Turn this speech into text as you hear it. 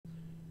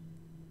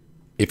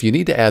If you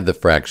need to add the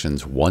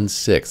fractions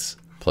 1/6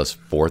 plus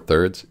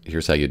 4/3,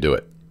 here's how you do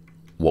it.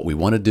 What we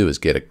want to do is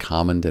get a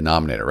common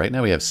denominator. Right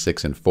now we have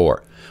 6 and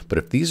 4. But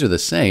if these are the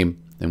same,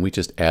 then we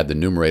just add the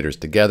numerators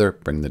together,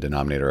 bring the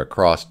denominator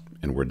across,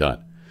 and we're done.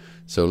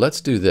 So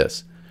let's do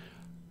this.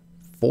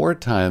 4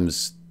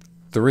 times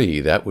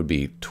 3, that would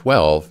be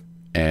 12,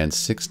 and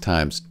 6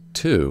 times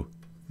 2,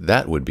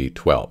 that would be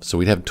 12. So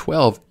we'd have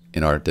 12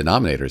 in our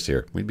denominators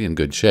here. We'd be in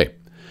good shape.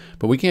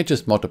 But we can't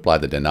just multiply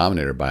the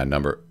denominator by a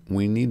number.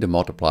 We need to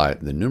multiply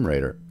the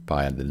numerator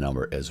by the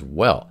number as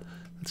well.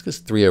 That's because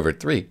 3 over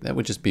 3, that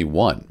would just be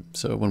 1.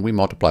 So when we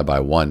multiply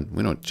by 1,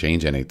 we don't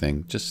change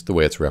anything, just the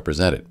way it's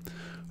represented.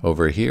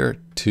 Over here,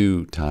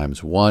 2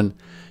 times 1,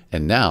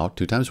 and now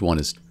 2 times 1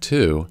 is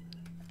 2,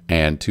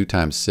 and 2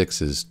 times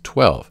 6 is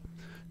 12.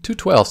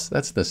 2/12,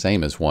 that's the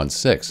same as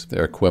 1/6.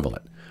 They're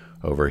equivalent.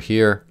 Over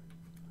here,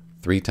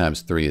 3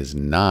 times 3 is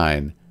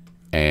 9,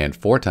 and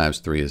 4 times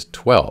 3 is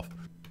 12.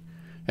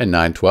 And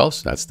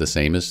 9/12, that's the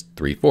same as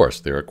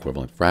 3/4. They're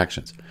equivalent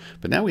fractions.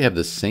 But now we have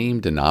the same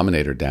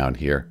denominator down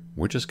here.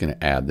 We're just going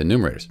to add the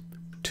numerators.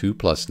 2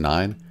 plus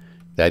 9,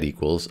 that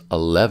equals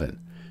 11.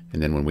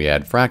 And then when we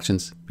add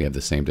fractions, we have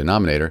the same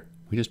denominator.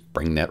 We just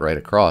bring that right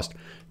across.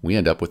 We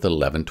end up with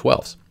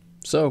 11/12.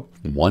 So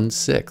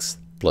 1/6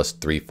 plus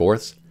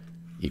 3/4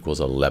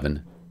 equals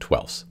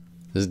 11/12.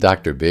 This is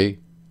Dr. B,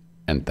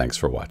 and thanks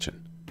for watching.